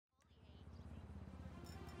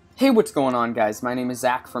Hey, what's going on, guys? My name is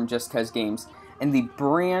Zach from Just Cuz Games, and the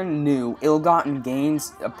brand new Ill-Gotten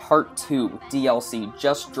Gains Part 2 DLC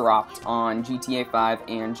just dropped on GTA 5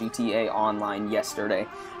 and GTA Online yesterday,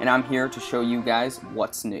 and I'm here to show you guys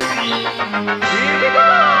what's new. Here we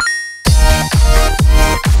go!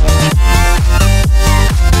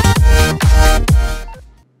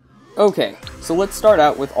 Okay, so let's start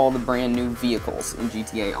out with all the brand new vehicles in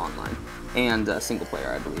GTA Online, and single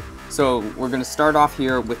player, I believe. So we're going to start off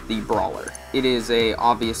here with the Brawler. It is a,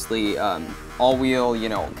 obviously, all-wheel, you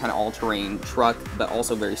know, kind of all-terrain truck, but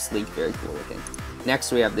also very sleek, very cool looking.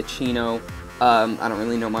 Next we have the Chino. I don't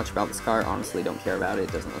really know much about this car, honestly don't care about it,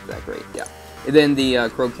 it doesn't look that great, yeah. And then the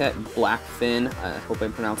Croquette Black Fin, I hope I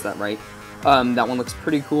pronounced that right. That one looks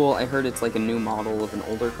pretty cool. I heard it's like a new model of an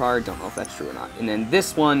older car. Don't know if that's true or not. And then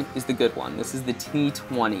this one is the good one. This is the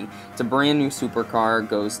T20. It's a brand new supercar.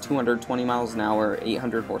 Goes 220 miles an hour,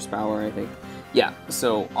 800 horsepower, I think. Yeah,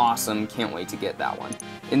 so awesome. Can't wait to get that one.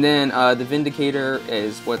 And then the Vindicator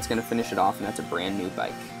is what's going to finish it off, and that's a brand new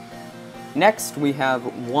bike. Next, we have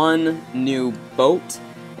one new boat,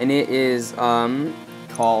 and it is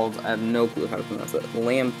called, I have no clue how to pronounce it,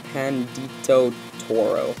 Lampandito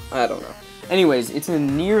Toro. I don't know. Anyways, it's a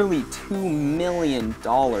nearly $2 million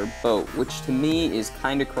boat, which to me is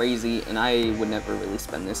kind of crazy, and I would never really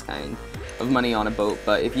spend this kind of money on a boat,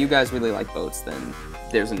 but if you guys really like boats, then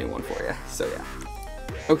there's a new one for you, so yeah.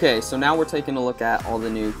 Okay, so now we're taking a look at all the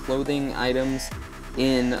new clothing items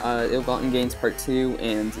in Ill-Gotten Gains Part 2,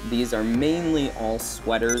 and these are mainly all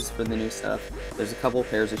sweaters for the new stuff. There's a couple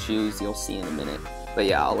pairs of shoes you'll see in a minute, but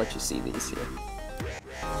yeah, I'll let you see these here.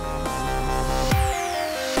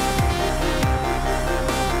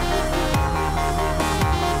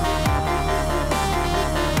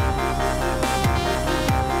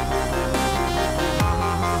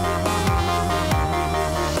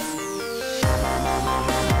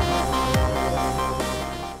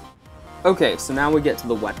 Okay, so now we get to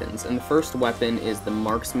the weapons, and the first weapon is the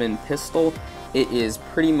Marksman Pistol. It is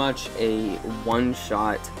pretty much a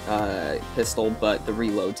one-shot pistol, but the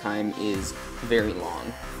reload time is very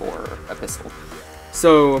long for a pistol.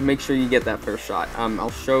 So make sure you get that first shot.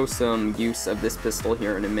 I'll show some use of this pistol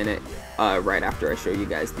here in a minute, right after I show you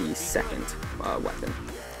guys the second weapon.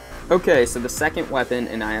 Okay, so the second weapon,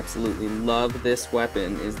 and I absolutely love this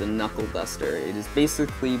weapon, is the Knuckle Duster. It is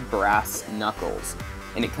basically brass knuckles,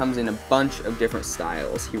 and it comes in a bunch of different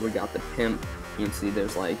styles. Here we got the Pimp. You can see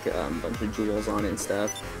there's like a bunch of jewels on it and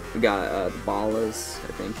stuff. We got the Ballas,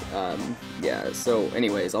 I think. Yeah, so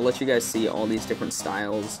anyways, I'll let you guys see all these different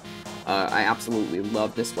styles. I absolutely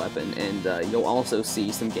love this weapon, and you'll also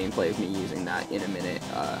see some gameplay of me using that in a minute,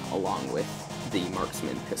 along with the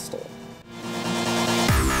Marksman Pistol.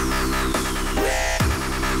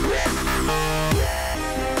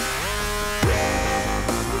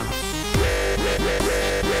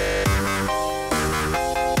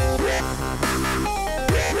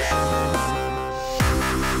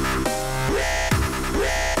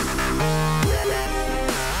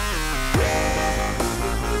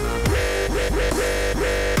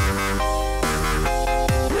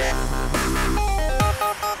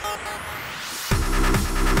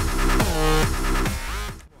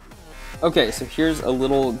 Okay, so here's a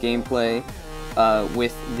little gameplay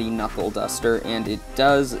with the Knuckle Duster, and it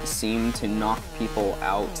does seem to knock people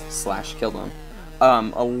out / kill them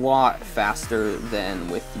a lot faster than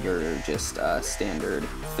with your just standard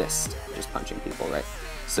fist, just punching people, right?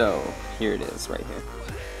 So here it is right here.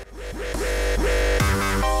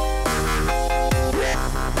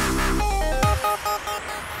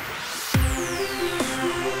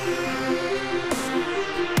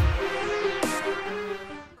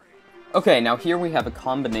 Okay, now here we have a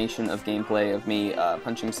combination of gameplay of me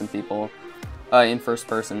punching some people in first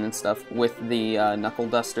person and stuff with the Knuckle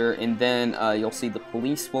Duster, and then you'll see the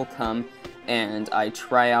police will come and I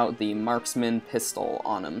try out the Marksman Pistol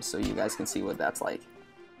on them so you guys can see what that's like.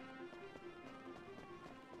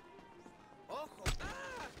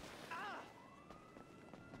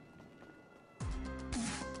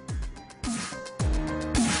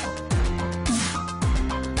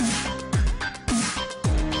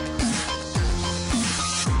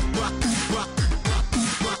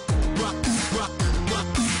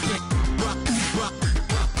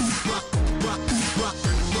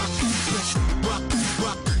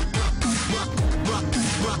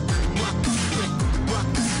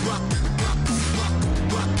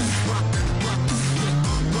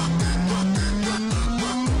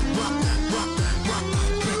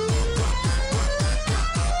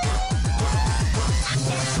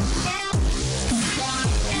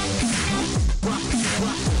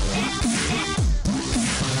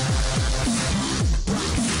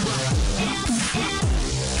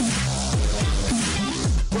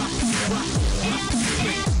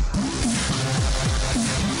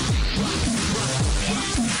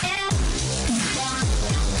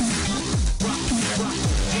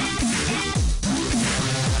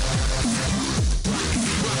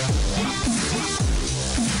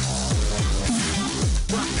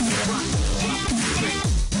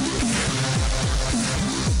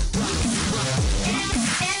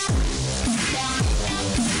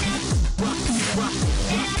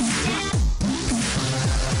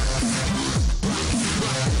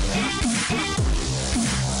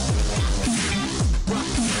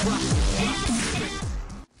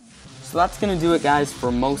 So that's going to do it, guys,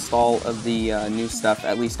 for most all of the new stuff,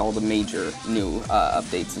 at least all the major new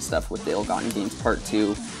updates and stuff with the Ill-Gotten Gains Part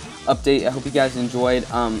 2 update. I hope you guys enjoyed.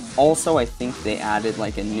 Also, I think they added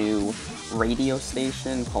like a new radio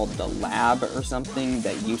station called The Lab or something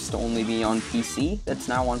that used to only be on PC, that's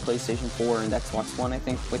now on PlayStation 4 and Xbox One, I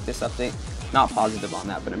think, with this update. Not positive on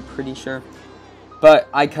that, but I'm pretty sure. But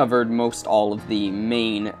I covered most all of the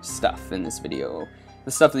main stuff in this video,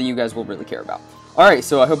 the stuff that you guys will really care about. Alright,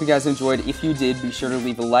 so I hope you guys enjoyed. If you did, be sure to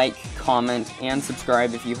leave a like, comment, and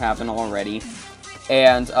subscribe if you haven't already.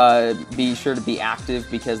 And be sure to be active,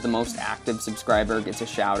 because the most active subscriber gets a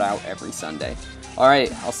shout out every Sunday.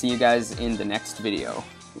 Alright, I'll see you guys in the next video.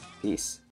 Peace.